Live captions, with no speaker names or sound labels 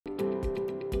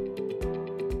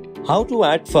How to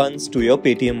add funds to your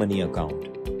Paytm Money account.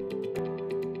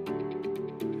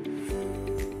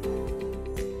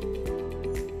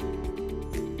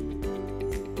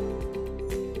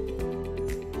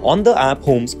 On the app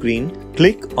home screen,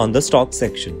 click on the Stock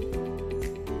section.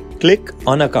 Click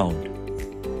on Account.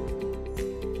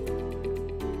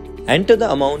 Enter the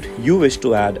amount you wish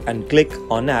to add and click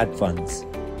on Add Funds.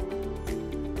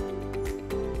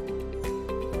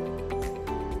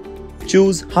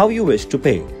 Choose how you wish to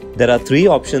pay. There are 3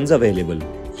 options available: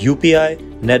 UPI,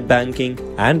 net banking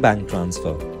and bank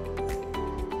transfer.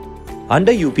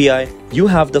 Under UPI, you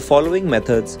have the following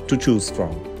methods to choose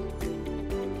from.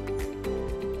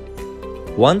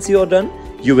 Once you are done,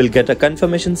 you will get a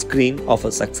confirmation screen of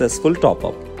a successful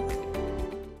top-up.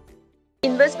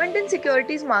 Investment in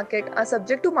securities market are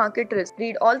subject to market risk.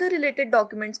 Read all the related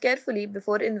documents carefully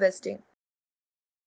before investing.